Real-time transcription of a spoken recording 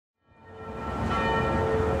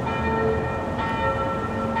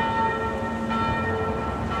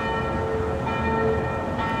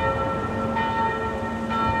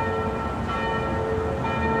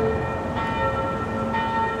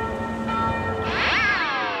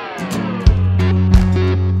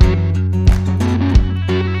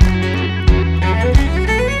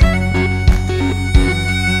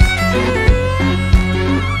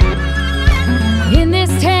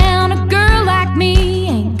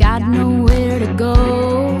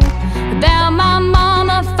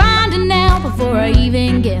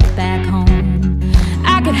get back home.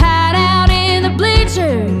 I could hide out in the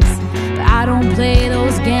bleachers, but I don't play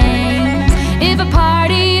those games. If I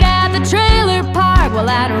partied at the trailer park, well,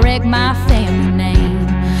 I'd wreck my family name.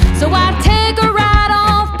 So I'd take a ride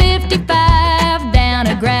on 55 down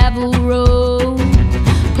a gravel road,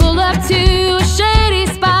 pull up to a shady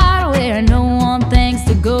spot where no one thinks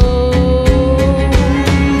to go.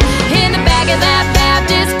 In the back of that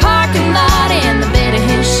Baptist parking lot in the bed of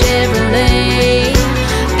his Chevrolet,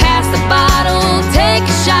 pass the bottle, take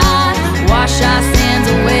a shot, wash our sins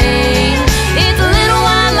away. It's a little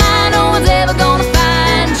white line no one's ever gonna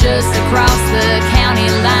find, just across the county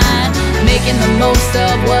line, making the most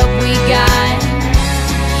of what we got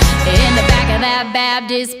in the back of that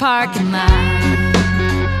Baptist parking lot.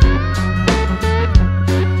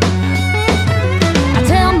 I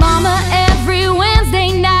tell Mama every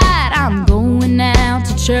Wednesday night I'm going out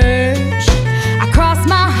to church. I cross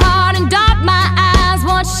my heart and dot my I's,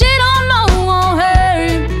 what she don't know won't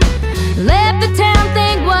hurt. Let the town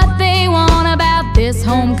think what they want about this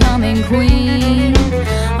homecoming queen.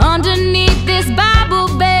 Underneath this Bible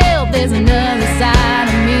belt there's another side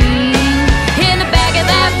of me. In the back of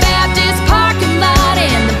that Baptist parking lot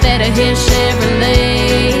in the bed of his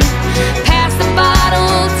Chevrolet, pass the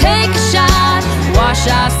bottle, take a shot, wash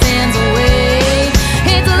our sins away.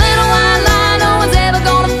 It's a little white line no one's ever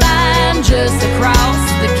gonna find, just across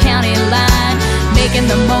the county line, making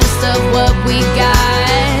the most of what we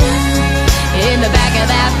got in the back of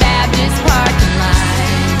that Baptist parking lot.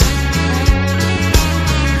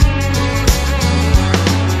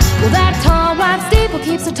 Well, that tall white steeple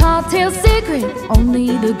keeps a tall tale secret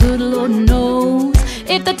only the good Lord knows.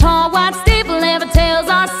 If the tall white steeple ever tells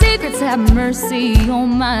our secrets, have mercy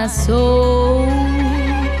on my soul.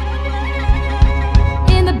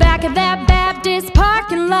 In the back of that Baptist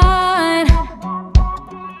parking lot,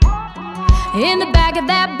 in the back of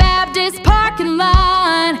that Baptist parking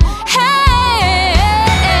lot, hey,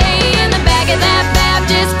 in the back of that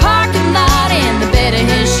Baptist parking lot, in the bed of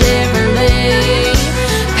his Chevrolet,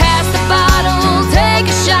 pass the bottle, take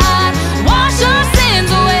a shot, wash our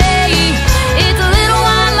sins away. It's a little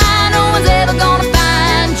white line no one's ever gonna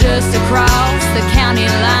find, just across the county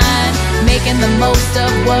line, making the most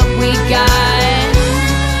of what we got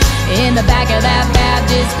in the back of that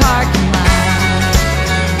Baptist parking lot,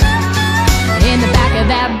 in the back of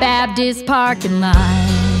that Baptist parking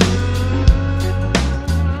lot.